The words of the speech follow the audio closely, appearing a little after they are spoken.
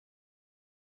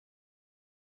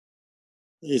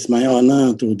It's my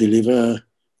honor to deliver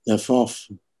the fourth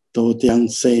Tiang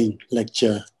Seng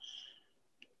lecture.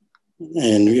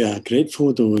 And we are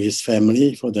grateful to his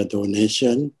family for the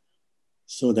donation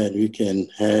so that we can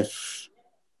have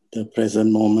the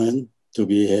present moment to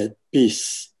be at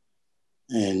peace,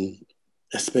 and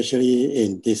especially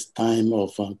in this time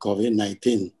of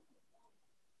COVID-19.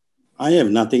 I have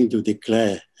nothing to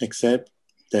declare except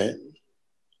that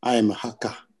I am a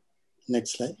Hakka.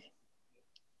 Next slide.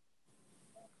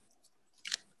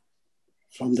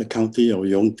 From the county of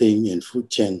Yongting in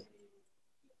Fujian.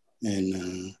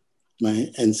 And my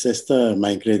ancestor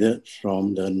migrated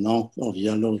from the north of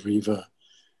Yellow River,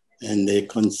 and they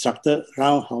constructed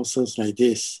round houses like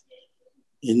this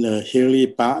in the hilly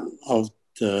part of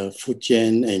the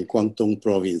Fujian and Guangdong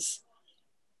province.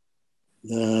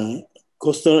 The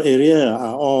coastal area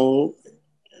are all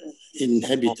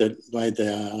inhabited by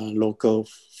the local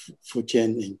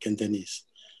Fujian and Cantonese.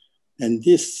 And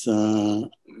these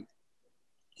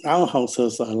round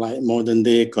houses are like modern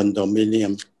day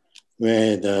condominium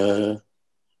where the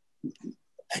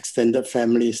extended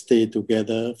family stay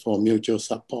together for mutual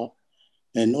support.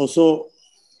 And also,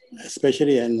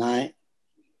 especially at night,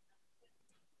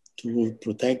 to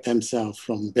protect themselves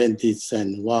from bandits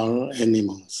and wild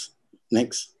animals.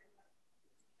 Next.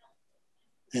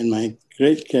 And my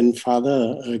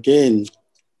great-grandfather again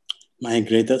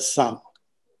migrated south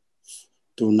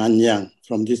to Nanyang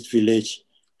from this village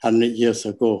 100 years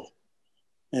ago.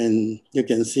 And you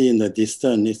can see in the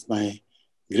distance is my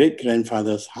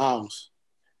great-grandfather's house.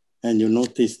 And you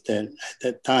notice that at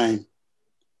that time,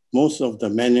 most of the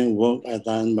manual work are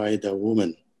done by the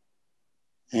woman.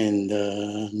 And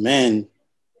the man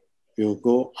will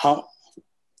go out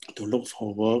to look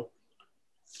for work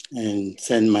and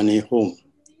send money home.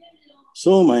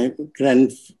 So my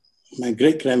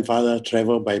great-grandfather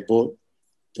traveled by boat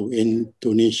to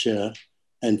Indonesia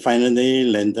and finally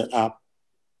landed up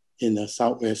in the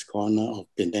southwest corner of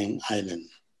Penang Island.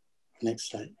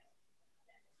 Next slide.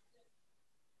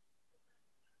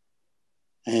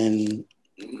 And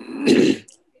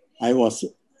I was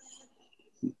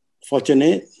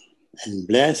fortunate and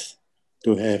blessed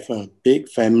to have a big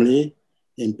family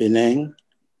in Penang,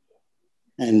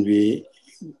 and we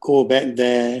go back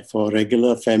there for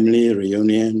regular family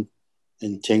reunion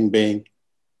in Chengbeng,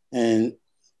 and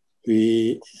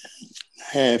we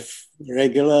have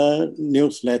regular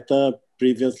newsletter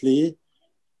previously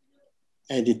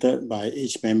edited by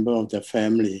each member of the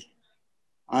family.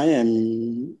 I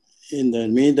am in the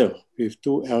middle with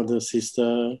two elder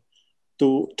sisters,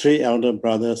 three elder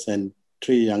brothers and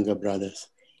three younger brothers.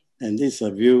 And this is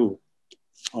a view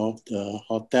of the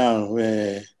hotel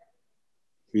where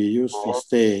we used to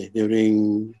stay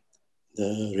during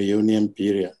the reunion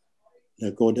period,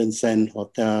 the Golden Sand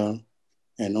Hotel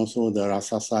and also the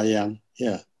Rasa Sayang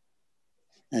here.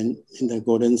 And in the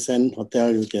Golden Sand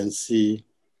Hotel, you can see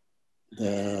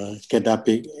the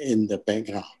Kedapik in the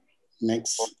background.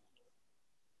 Next.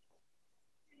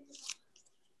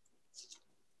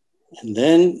 And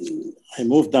then I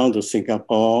moved down to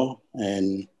Singapore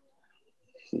and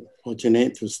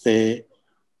fortunate to stay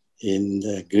in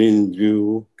the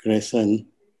Greenview Crescent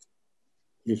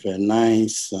with a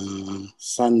nice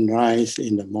sunrise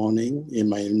in the morning in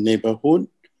my neighborhood,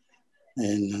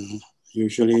 and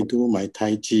usually do my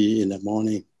Tai Chi in the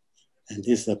morning. And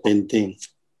this is a painting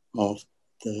of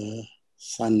the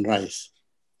sunrise.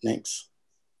 Next.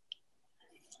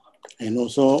 And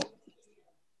also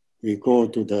we go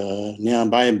to the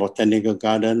nearby botanical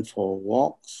garden for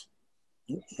walks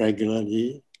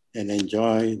regularly and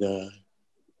enjoy the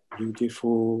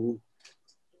beautiful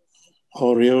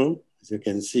oriole, as you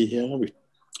can see here, with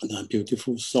the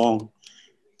beautiful song.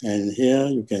 And here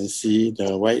you can see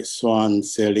the white swan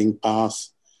sailing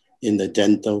past in the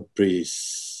gentle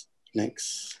breeze.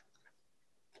 Next.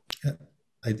 Yeah,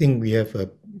 I think we have a...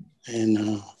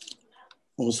 And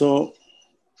also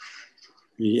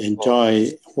we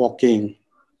enjoy walking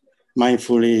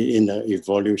mindfully in the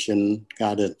evolution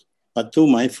garden, but too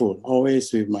mindful,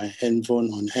 always with my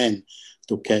handphone on hand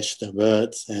to catch the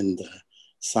birds and the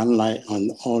sunlight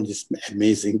on all this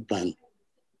amazing plant.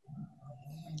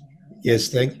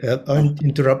 Yes, I'll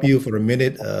interrupt you for a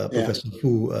minute, Professor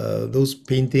Foo. Those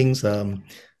paintings,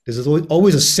 there's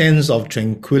always a sense of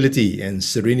tranquility and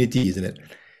serenity, isn't it?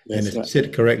 That's and as you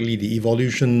said correctly, the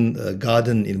evolution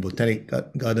garden in Botanic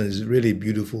Garden is really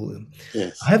beautiful.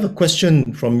 Yes. I have a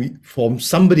question from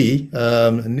somebody.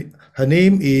 Her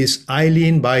name is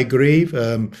Eileen Bygrave.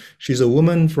 She's a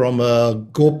woman from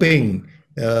Gopeng,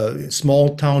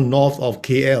 small town north of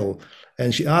KL.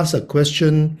 And she asked a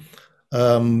question,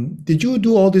 did you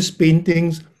do all these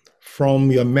paintings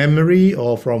from your memory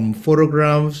or from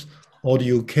photographs, or do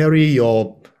you carry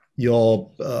your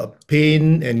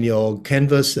paint and your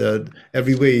canvas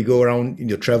everywhere you go around in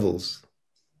your travels?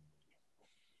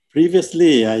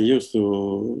 Previously, I used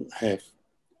to have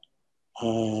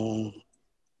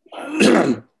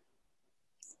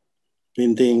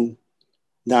painting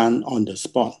done on the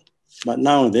spot. But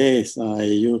nowadays, I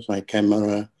use my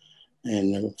camera,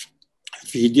 and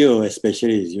video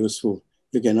especially is useful.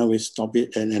 You can always stop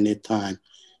it at any time,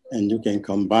 and you can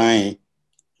combine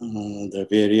the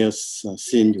various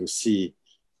scenes you see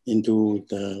into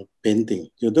the painting.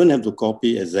 You don't have to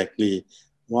copy exactly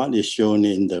what is shown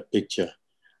in the picture,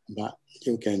 but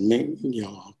you can make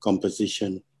your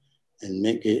composition and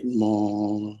make it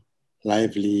more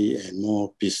lively and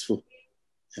more peaceful.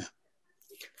 Yeah.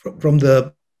 From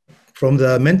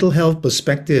the mental health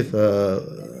perspective,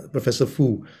 Professor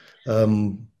Foo,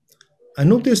 I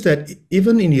noticed that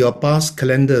even in your past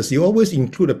calendars, you always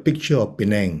include a picture of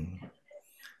Penang.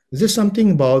 Is there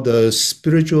something about the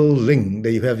spiritual link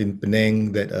that you have in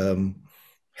Penang that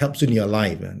helps in your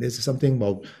life? There's something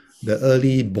about the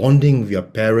early bonding with your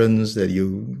parents that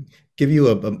you give you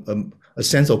a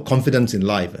sense of confidence in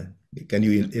life. Can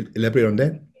you elaborate on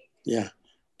that? Yeah.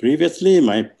 Previously,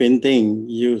 my painting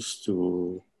used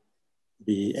to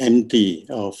be empty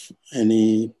of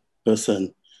any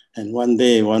person. And one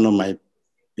day, one of my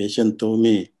patients told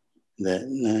me that,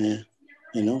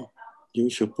 you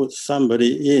should put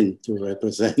somebody in to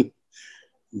represent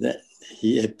that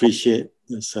he appreciates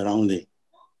the surrounding.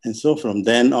 And so from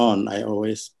then on, I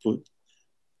always put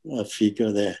a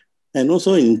figure there. And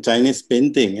also in Chinese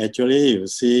painting, actually, you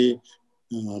see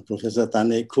Professor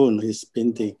Tan Kun is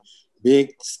painting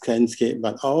big landscape,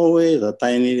 but always a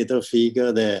tiny little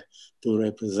figure there to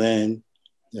represent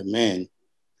the man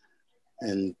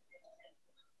and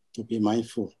to be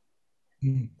mindful.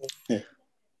 Mm. Yeah.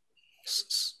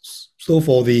 So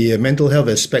for the mental health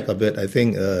aspect of it, I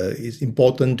think it's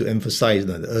important to emphasize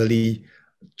that early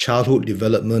childhood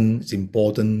development is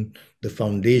important, the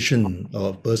foundation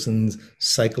of a person's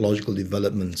psychological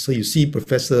development. So you see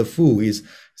Professor Foo is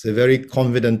a very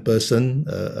confident person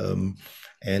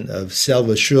and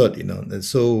self-assured, and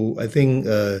so I think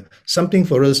something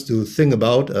for us to think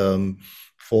about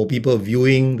for people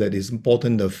viewing that is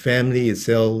important, the family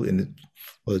itself and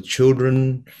or the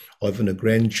children or even the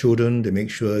grandchildren, to make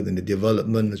sure that the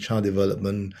development, the child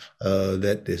development,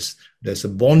 that there's a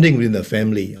bonding within the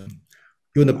family.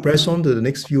 You want to press on to the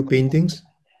next few paintings?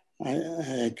 I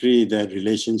agree that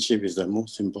relationship is the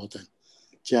most important.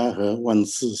 家和万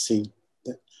事兴,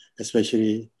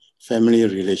 especially family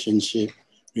relationship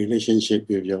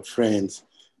with your friends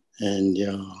and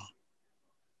your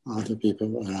other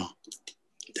people around.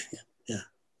 Yeah,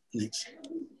 next.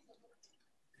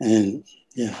 And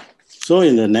yeah, so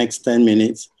in the next 10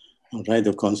 minutes, I'll try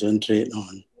to concentrate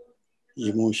on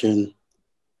emotion,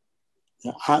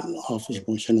 the art of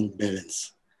emotional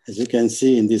balance. As you can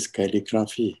see in this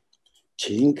calligraphy,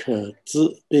 情可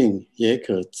治病，也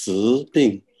可治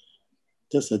病.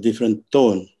 Just a different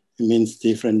tone. It means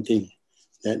different thing.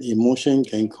 That emotion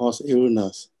can cause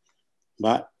illness,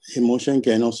 but emotion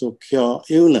can also cure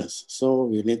illness. So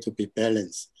we need to be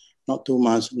balanced. Not too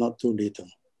much, not too little.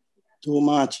 Too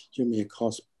much, you may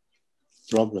cause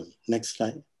problem. Next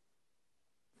slide.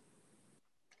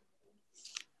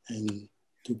 And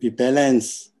to be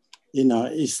balanced in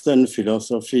our Eastern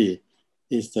philosophy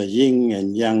is the yin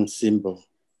and yang symbol,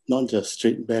 not just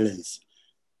strict balance.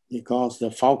 Because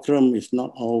the fulcrum is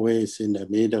not always in the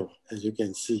middle, as you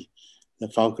can see. The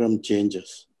fulcrum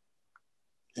changes.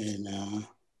 And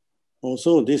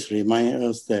also this reminds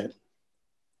us that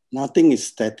nothing is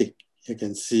static. You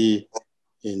can see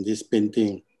in this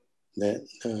painting that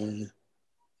the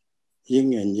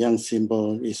yin and yang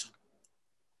symbol is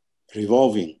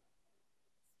revolving.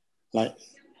 Like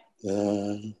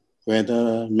the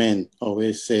weathermen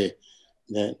always say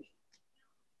that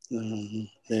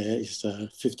there is a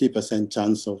 50%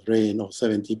 chance of rain or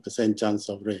 70% chance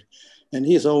of rain. And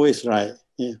he's always right.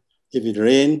 Yeah. If it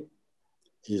rains,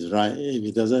 he's right. If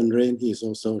it doesn't rain, he's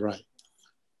also right.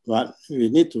 But we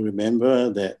need to remember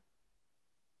that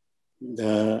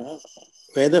the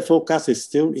weather forecast is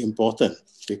still important,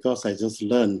 because I just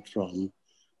learned from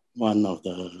one of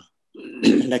the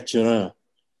lecturer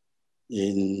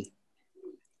in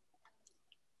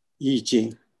I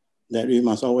Ching that we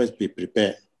must always be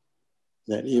prepared.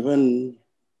 That even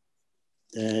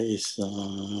there is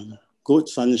good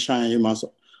sunshine, you must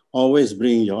always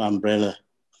bring your umbrella.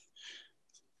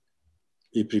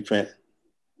 Be prepared.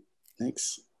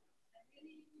 Next.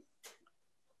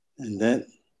 And that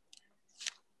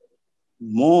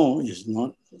more is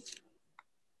not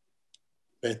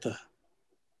better.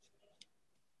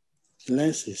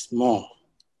 less is more,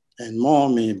 and more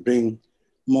may bring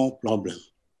more problem.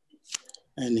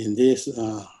 And in this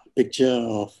picture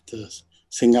of the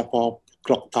Singapore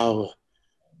clock tower,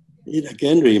 it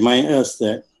again reminds us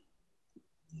that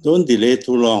don't delay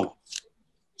too long.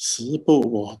 时不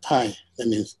我待, that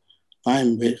means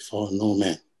time wait for no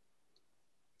man.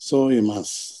 So you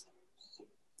must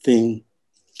think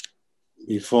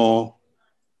before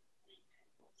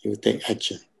you take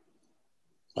action,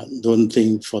 but don't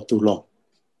think for too long.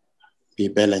 Be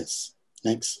balanced.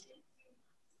 Next.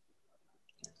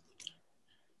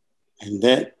 And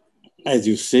that, as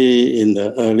you see in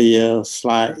the earlier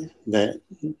slide, that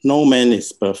no man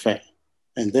is perfect.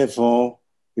 And therefore,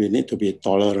 we need to be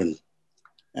tolerant.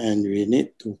 And we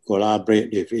need to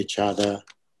collaborate with each other,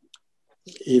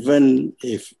 even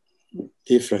if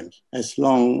different, as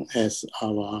long as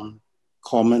our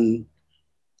common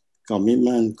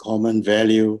commitment, common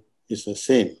value is the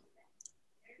same.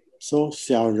 So,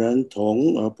 小人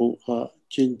同而不和，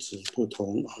君子不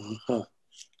同而和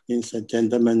means a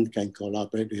gentleman can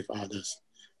collaborate with others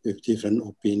with different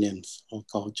opinions or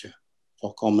culture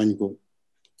for common good.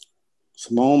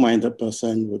 Small-minded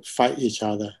person would fight each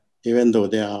other even though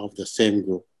they are of the same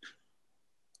group.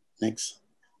 Next.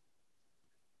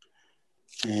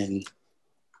 And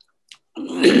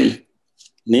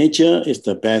nature is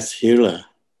the best healer.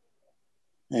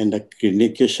 And the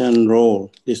clinician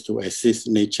role is to assist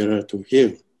nature to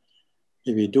heal.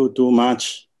 If we do too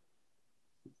much,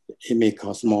 it may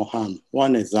cause more harm.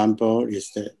 One example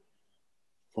is that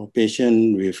for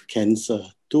patients with cancer,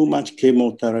 too much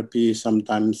chemotherapy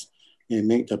sometimes may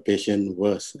make the patient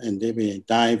worse, and they may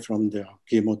die from the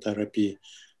chemotherapy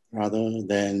rather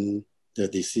than the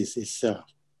disease itself.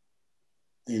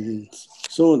 And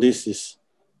so this is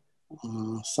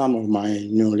some of my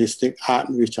neuralistic art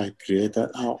which I created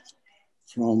out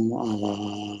from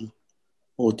our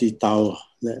OT tower,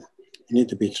 that you need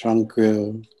to be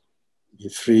tranquil, be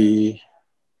free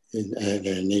in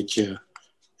the nature,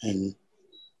 and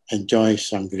enjoy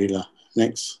Shangri-La.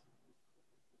 Next.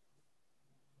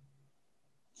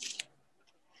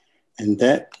 And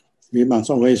that we must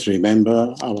always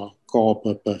remember our core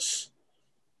purpose.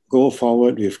 Go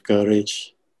forward with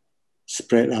courage,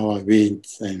 spread our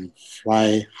wings and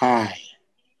fly high.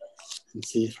 And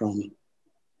see from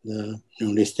the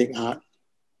neuralistic art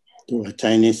to a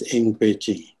Chinese ink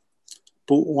Beijing.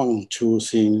 不忘初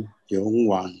心，勇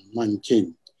往慢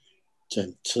进，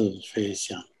展翅飞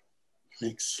翔.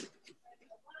 Next.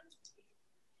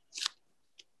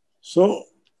 So,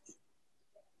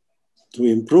 to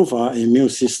improve our immune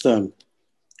system,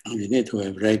 we need to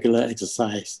have regular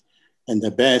exercise. And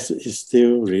the best is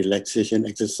still relaxation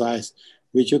exercise,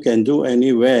 which you can do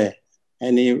anywhere,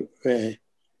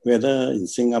 whether in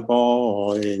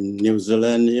Singapore or in New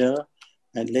Zealand here,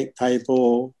 at Lake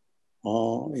Taipo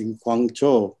or in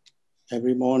Guangzhou.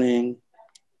 Every morning,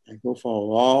 I go for a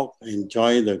walk,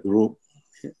 enjoy the group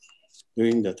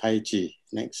doing the Tai Chi.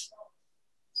 Next.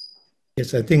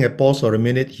 Yes, I think I pause for a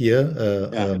minute here.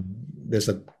 There's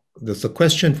a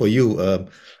question for you.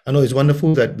 I know it's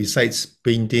wonderful that besides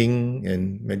painting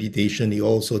and meditation, you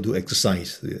also do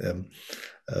exercise.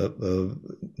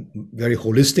 Very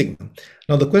holistic.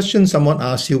 Now, the question someone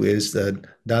asked you is,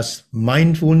 does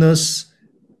mindfulness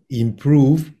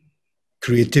improve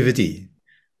creativity?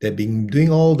 That being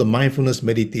doing all the mindfulness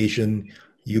meditation,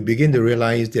 you begin to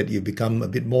realize that you become a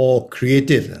bit more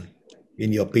creative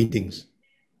in your paintings.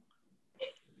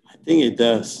 I think it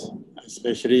does,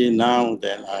 especially now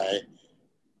that I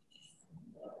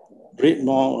read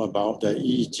more about the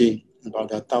I Ching, about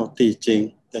the Tao Te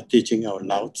Ching, the teaching of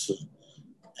Lao Tzu.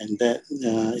 And that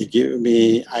it gives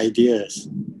me ideas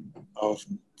of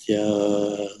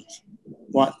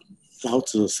what Lao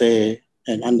Tzu say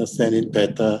and understand it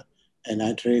better. And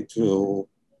I try to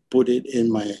put it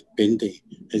in my painting.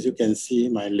 As you can see,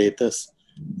 my latest,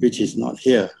 which is not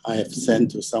here, I have sent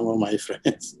to some of my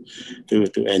friends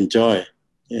to enjoy,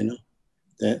 you know,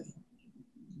 that.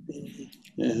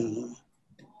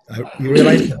 You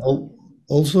realize that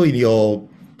also in your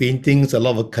paintings, a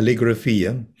lot of calligraphy,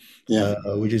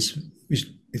 which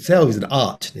itself is an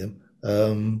art.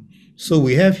 So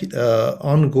we have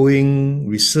ongoing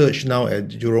research now at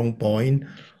Jurong Point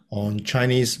on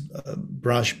Chinese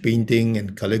brush painting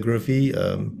and calligraphy.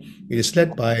 It is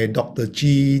led by Dr.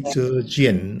 Ji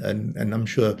Jian, and I'm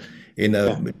sure in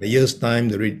a year's time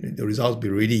the results will be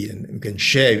ready and we can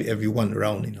share with everyone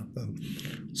around.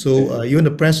 So you want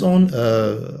to press on,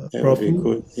 Prof Foo?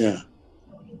 Good. Yeah.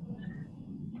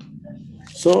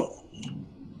 So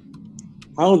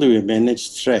how do we manage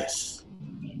stress?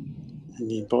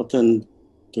 It's important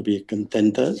to be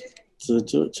contented. 知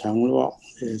足常乐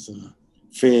is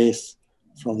face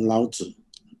from Lao Tzu.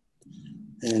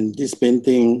 And this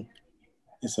painting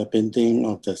is a painting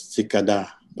of the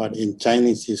cicada, but in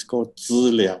Chinese it's called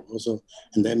资了 also,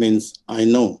 and that means I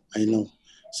know.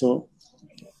 So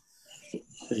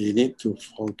you need to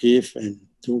forgive and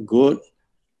do good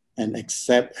and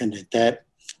accept and adapt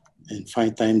and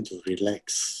find time to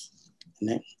relax.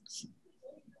 Next.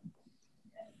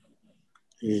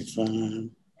 With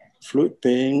flute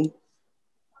playing,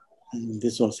 and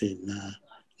this was in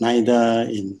Naida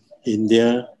in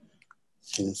India,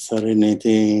 in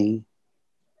serenading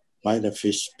by the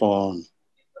fish pond.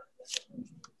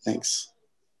 Next.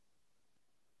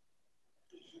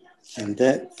 And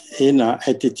that in our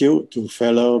attitude to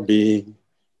fellow being,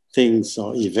 things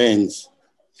or events,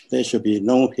 there should be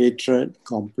no hatred,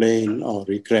 complaint, or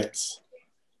regrets.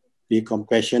 Be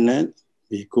compassionate,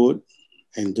 be good,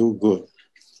 and do good.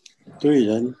 对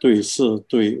人、对事、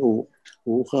对物，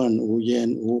无恨、无怨、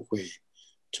无悔，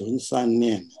存善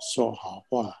念，说好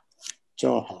话，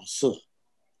做好事。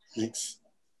Next.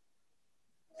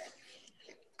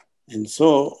 And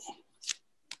so,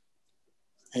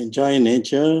 enjoy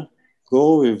nature,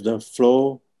 go with the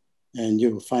flow, and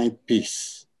you will find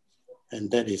peace. And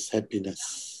that is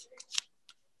happiness.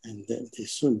 And that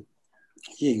is 顺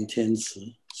应天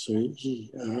时，随遇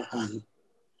而安。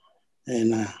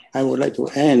And I would like to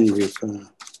end with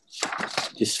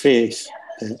this phrase.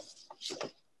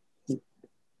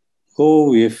 Go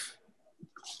with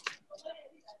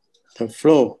the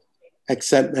flow,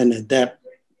 accept and adapt.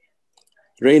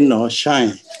 Rain or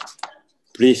shine,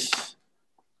 please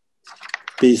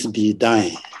be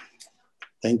thine.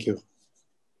 Thank you.